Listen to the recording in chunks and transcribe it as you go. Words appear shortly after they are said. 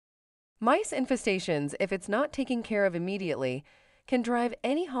Mice infestations, if it's not taken care of immediately, can drive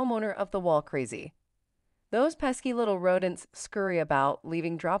any homeowner up the wall crazy. Those pesky little rodents scurry about,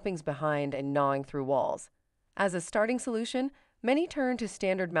 leaving droppings behind and gnawing through walls. As a starting solution, many turn to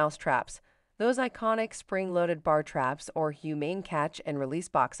standard mouse traps, those iconic spring-loaded bar traps or humane catch and release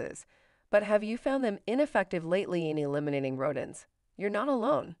boxes. But have you found them ineffective lately in eliminating rodents? You're not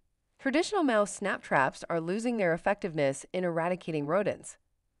alone. Traditional mouse snap traps are losing their effectiveness in eradicating rodents.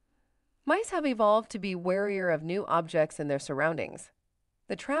 Mice have evolved to be warier of new objects in their surroundings.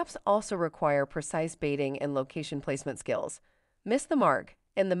 The traps also require precise baiting and location placement skills. Miss the mark,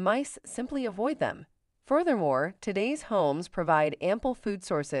 and the mice simply avoid them. Furthermore, today's homes provide ample food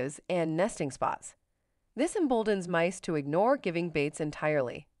sources and nesting spots. This emboldens mice to ignore giving baits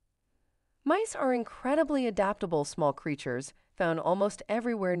entirely. Mice are incredibly adaptable small creatures found almost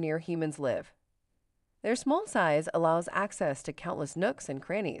everywhere near humans live. Their small size allows access to countless nooks and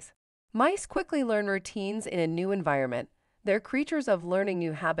crannies. Mice quickly learn routines in a new environment. They're creatures of learning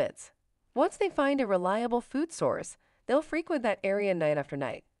new habits. Once they find a reliable food source, they'll frequent that area night after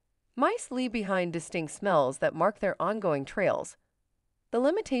night. Mice leave behind distinct smells that mark their ongoing trails. The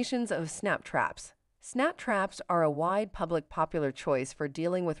limitations of snap traps. Snap traps are a wide public popular choice for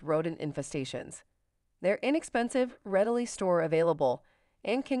dealing with rodent infestations. They're inexpensive, readily store available,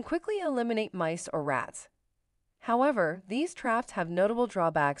 and can quickly eliminate mice or rats. However, these traps have notable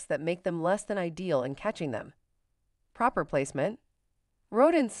drawbacks that make them less than ideal in catching them. Proper placement.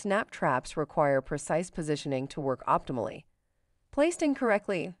 Rodent snap traps require precise positioning to work optimally. Placed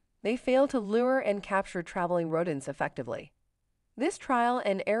incorrectly, they fail to lure and capture traveling rodents effectively. This trial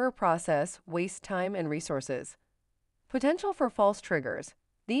and error process wastes time and resources. Potential for false triggers.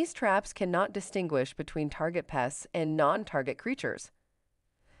 These traps cannot distinguish between target pests and non-target creatures.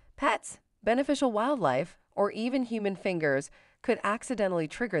 Pets, beneficial wildlife, or even human fingers could accidentally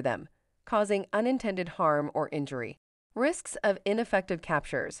trigger them, causing unintended harm or injury. Risks of ineffective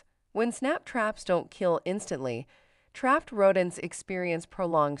captures. When snap traps don't kill instantly, trapped rodents experience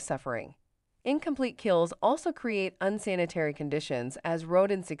prolonged suffering. Incomplete kills also create unsanitary conditions as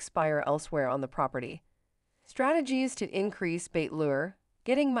rodents expire elsewhere on the property. Strategies to increase bait lure.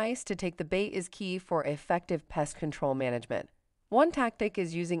 Getting mice to take the bait is key for effective pest control management. One tactic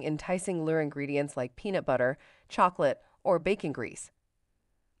is using enticing lure ingredients like peanut butter, chocolate, or bacon grease.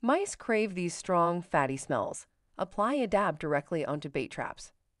 Mice crave these strong, fatty smells. Apply a dab directly onto bait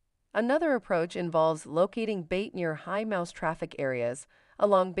traps. Another approach involves locating bait near high mouse traffic areas,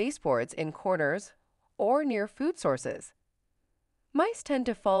 along baseboards in corners, or near food sources. Mice tend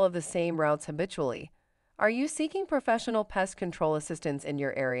to follow the same routes habitually. Are you seeking professional pest control assistance in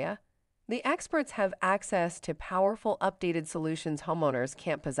your area? The experts have access to powerful, updated solutions homeowners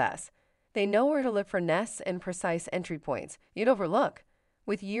can't possess. They know where to look for nests and precise entry points you'd overlook.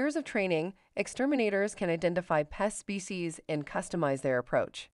 With years of training, exterminators can identify pest species and customize their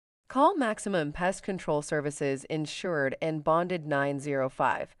approach. Call Maximum Pest Control Services insured and bonded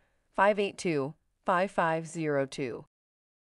 905-582-5502.